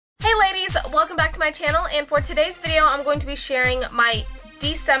welcome back to my channel, and for today's video I'm going to be sharing my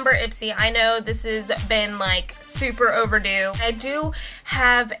December Ipsy. I know this has been like super overdue. I do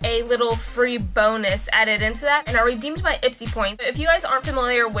have a little free bonus added into that, and I redeemed my Ipsy points. If you guys aren't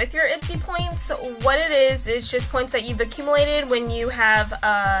familiar with your Ipsy points, what it is just points that you've accumulated when you have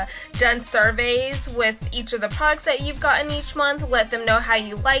done surveys with each of the products that you've gotten each month. Let them know how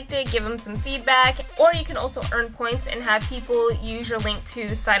you liked it, give them some feedback, or you can also earn points and have people use your link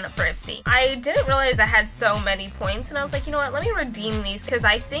to sign up for Ipsy. I didn't realize I had so many points, and I was like, you know what, let me redeem these because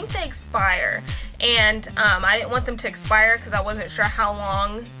I think they expire. And I didn't want them to expire because I wasn't sure how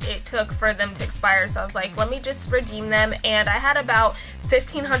long it took for them to expire, so I was like, let me just redeem them. And I had about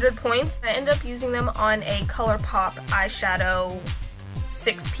 1,500 points. I ended up using them on a ColourPop eyeshadow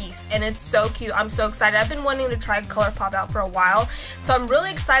 6-piece, and it's so cute. I'm so excited. I've been wanting to try ColourPop out for a while, so I'm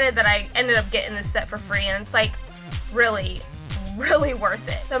really excited that I ended up getting this set for free, and it's like really worth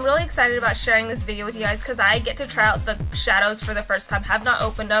it. So I'm really excited about sharing this video with you guys because I get to try out the shadows for the first time. Have not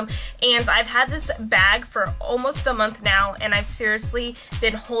opened them, and I've had this bag for almost a month now, and I've seriously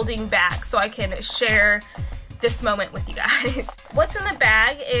been holding back so I can share this moment with you guys. What's in the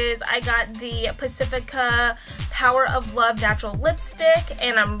bag is I got the Pacifica Power of Love Natural Lipstick,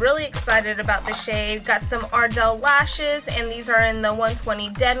 and I'm really excited about the shade. Got some Ardell lashes, and these are in the 120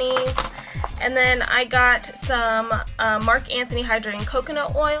 Demis. And then I got some Marc Anthony Hydrating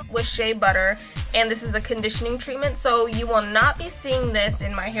Coconut Oil with shea butter, and this is a conditioning treatment, so you will not be seeing this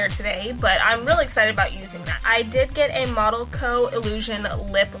in my hair today, but I'm really excited about using that. I did get a Model Co. Illusion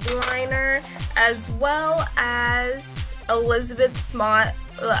lip liner, as well as Elizabeth Mott's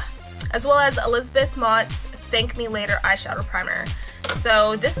Thank Me Later eyeshadow primer.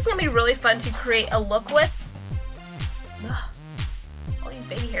 So this is going to be really fun to create a look with.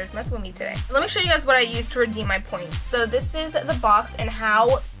 Baby hairs messing with me today. Let me show you guys what I used to redeem my points. So this is the box, and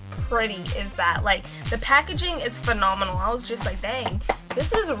how pretty is that? Like, the packaging is phenomenal. I was just like, dang,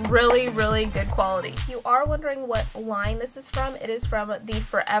 this is really good quality. If you are wondering what line this is from, it is from the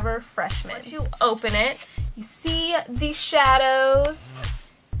Forever Freshman. Once you open it, you see these shadows.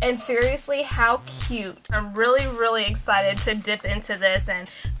 And seriously, how cute. I'm really excited to dip into this and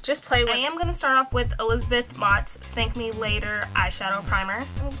just play with it. I am going to start off with Elizabeth Mott's Thank Me Later eyeshadow primer.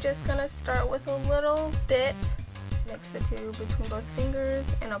 I'm just going to start with a little bit. Mix the two between both fingers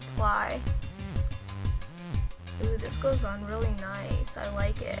and apply. Ooh, this goes on really nice. I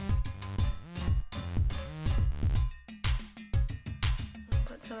like it.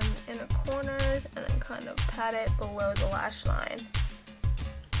 Put some in the inner corners and then kind of pat it below the lash line.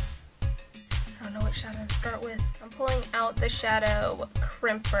 I don't know what shadow to start with. I'm pulling out the shadow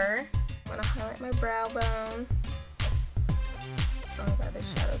Crimper. I'm going to highlight my brow bone. Oh god, this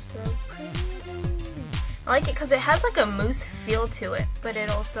shadow's so pretty. I like it because it has like a mousse feel to it, but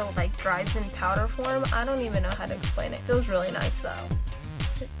it also like dries in powder form. I don't even know how to explain it. It feels really nice though.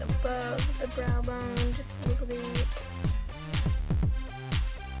 Hit the bow with the brow bone just a little bit.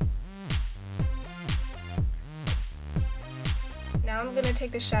 Now I'm going to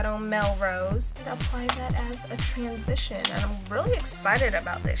take the shadow Melrose and apply that as a transition, and I'm really excited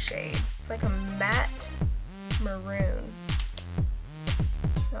about this shade. It's like a matte maroon.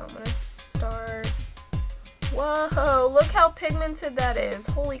 So I'm going to start. Whoa, look how pigmented that is.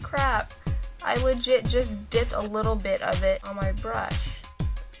 Holy crap. I legit just dipped a little bit of it on my brush.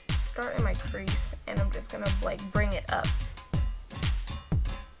 Start in my crease, and I'm just going to like bring it up.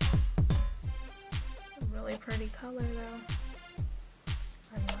 A really pretty color though.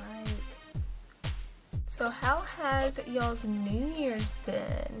 So how has y'all's New Year's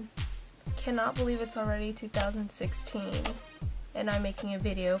been? Cannot believe it's already 2016 and I'm making a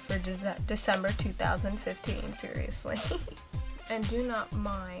video for December 2015, seriously. And do not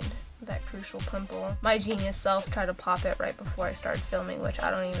mind that crucial pimple. My genius self tried to pop it right before I started filming, which I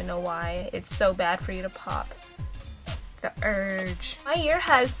don't even know why. It's so bad for you to pop. The urge. My year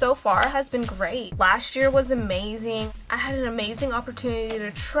so far has been great. Last year was amazing. I had an amazing opportunity to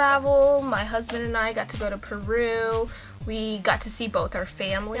travel. My husband and I got to go to Peru. We got to see both our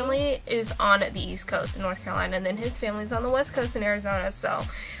family. Family is on the East Coast in North Carolina, and then his family's on the West Coast in Arizona. So,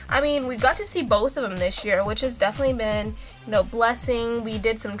 I mean, we got to see both of them this year, which has definitely been, you know, blessing. We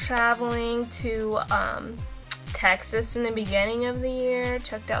did some traveling to Texas in the beginning of the year.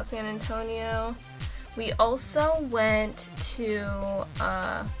 Checked out San Antonio. We also went to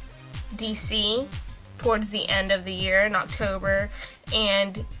DC towards the end of the year in October,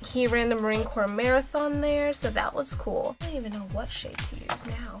 and he ran the Marine Corps Marathon there, so that was cool. I don't even know what shade to use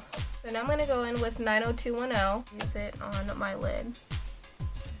now. So now I'm going to go in with 90210, use it on my lid.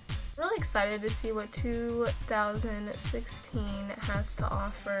 Really excited to see what 2016 has to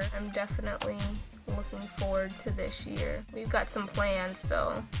offer. I'm definitely looking forward to this year. We've got some plans,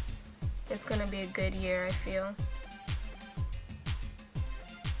 so it's gonna be a good year, I feel.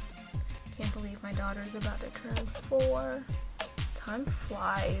 Can't believe my daughter's about to turn 4. Time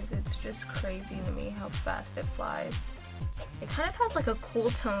flies. It's just crazy to me how fast it flies. It kind of has like a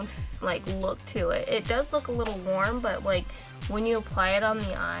cool tone like look to it. It does look a little warm, but like when you apply it on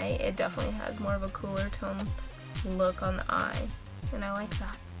the eye, it definitely has more of a cooler tone look on the eye, and I like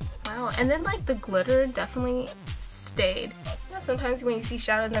that. Wow, and then like the glitter definitely stayed. You know, sometimes when you see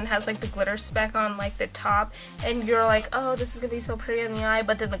shadow and then it has like the glitter speck on like the top, and you're like, oh, this is gonna be so pretty on the eye,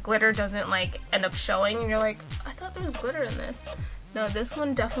 but then the glitter doesn't like end up showing, and you're like, I thought there was glitter in this. No, this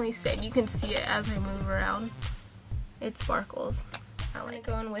one definitely stayed. You can see it as I move around. It sparkles. I like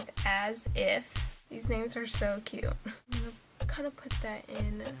going with As If. These names are so cute. I'm gonna kind of put that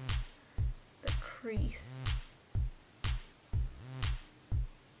in the crease.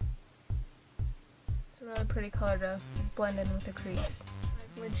 It's a really pretty color to blend in with the crease.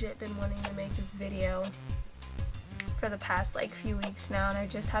 I've legit been wanting to make this video for the past like few weeks now, and I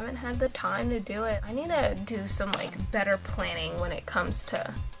just haven't had the time to do it. I need to do some like better planning when it comes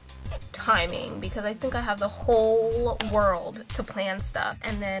to timing, because I think I have the whole world to plan stuff,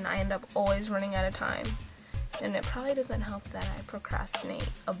 and then I end up always running out of time, and it probably doesn't help that I procrastinate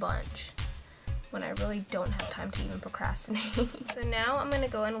a bunch when I really don't have time to even procrastinate. So now I'm going to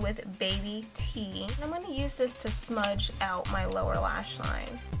go in with Baby T, and I'm going to use this to smudge out my lower lash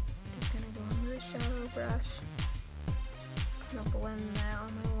line. Just going to go in with a shadow brush, kind of blend that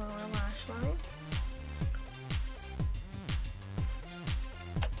on my lower lash line.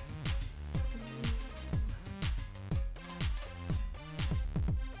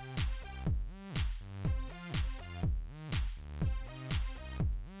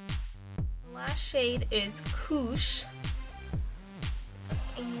 Last shade is Koosh,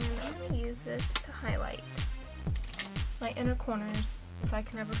 and I'm going to use this to highlight my inner corners if I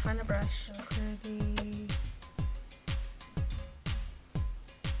can ever find a brush. Clear the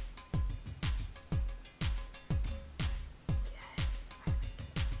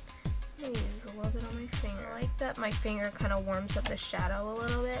I'm going to use a little bit on my finger. I like that my finger kind of warms up the shadow a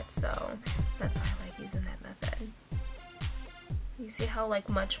little bit, so that's why I like using that method. You see how like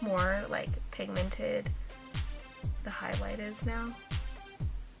much more like pigmented the highlight is now?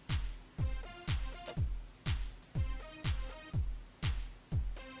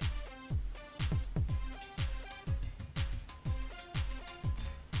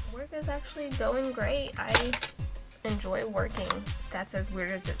 Work is actually going great. I enjoy working. That's as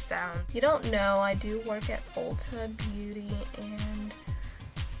weird as it sounds. You don't know, I do work at Ulta Beauty, and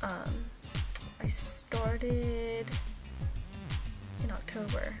I started in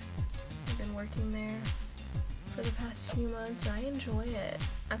October. I've been working there for the past few months, and I enjoy it.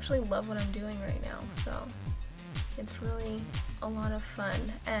 I actually love what I'm doing right now, so it's really a lot of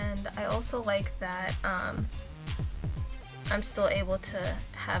fun. And I also like that I'm still able to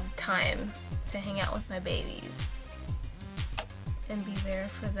have time to hang out with my babies and be there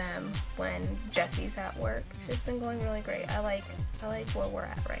for them when Jesse's at work. It's been going really great. I like where we're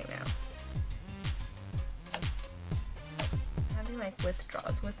at right now. Like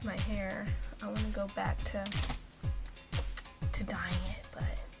withdrawals with my hair. I want to go back to dyeing it,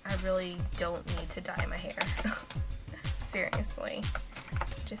 but I really don't need to dye my hair. Seriously,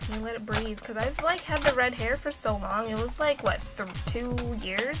 just need to let it breathe, because I've like had the red hair for so long. It was like what, 2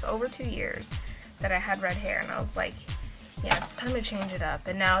 years, over 2 years that I had red hair, and I was like, yeah, it's time to change it up.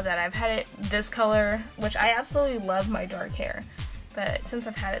 And now that I've had it this color, which I absolutely love my dark hair, but since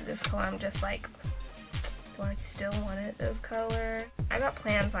I've had it this color, I'm just like, do I still want it this color? I got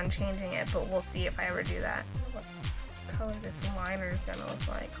plans on changing it, but we'll see if I ever do that. What color this liner is gonna look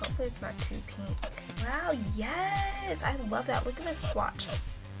like. Hopefully it's not too pink. Wow, yes! I love that. Look at this swatch.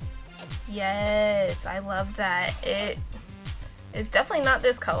 Yes, I love that. It is definitely not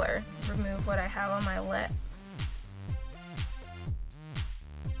this color. Remove what I have on my lip.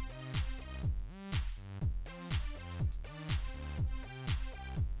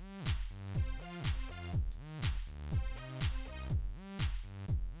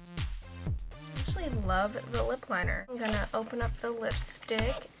 Love the lip liner. I'm gonna open up the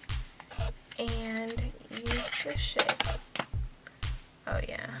lipstick and use the shade. Oh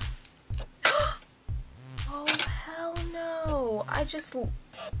yeah. Oh hell no! I just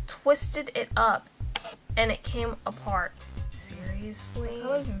twisted it up and it came apart. Seriously? The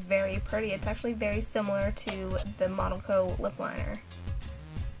color's very pretty. It's actually very similar to the Monaco lip liner.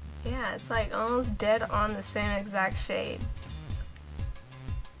 Yeah, it's like almost dead on the same exact shade.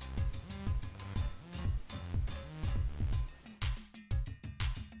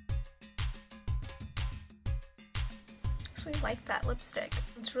 actually like that lipstick.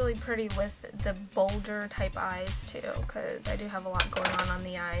 It's really pretty with the bolder type eyes too, because I do have a lot going on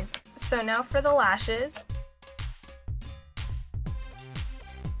the eyes. So now for the lashes.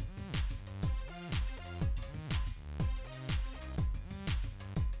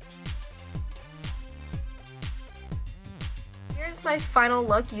 Here's my final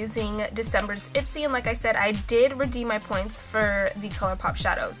look using December's Ipsy, and like I said, I did redeem my points for the ColourPop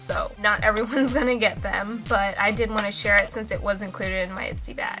shadows, so not everyone's gonna get them, but I did want to share it since it was included in my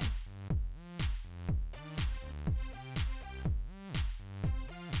Ipsy bag.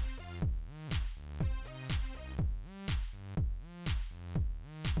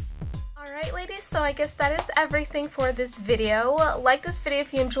 Alright ladies, so I guess that is everything for this video. Like this video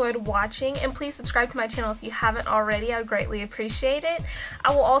if you enjoyed watching, and please subscribe to my channel if you haven't already. I would greatly appreciate it.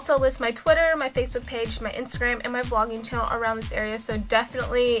 I will also list my Twitter, my Facebook page, my Instagram, and my vlogging channel around this area, so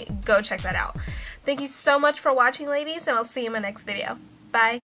definitely go check that out. Thank you so much for watching ladies, and I'll see you in my next video. Bye!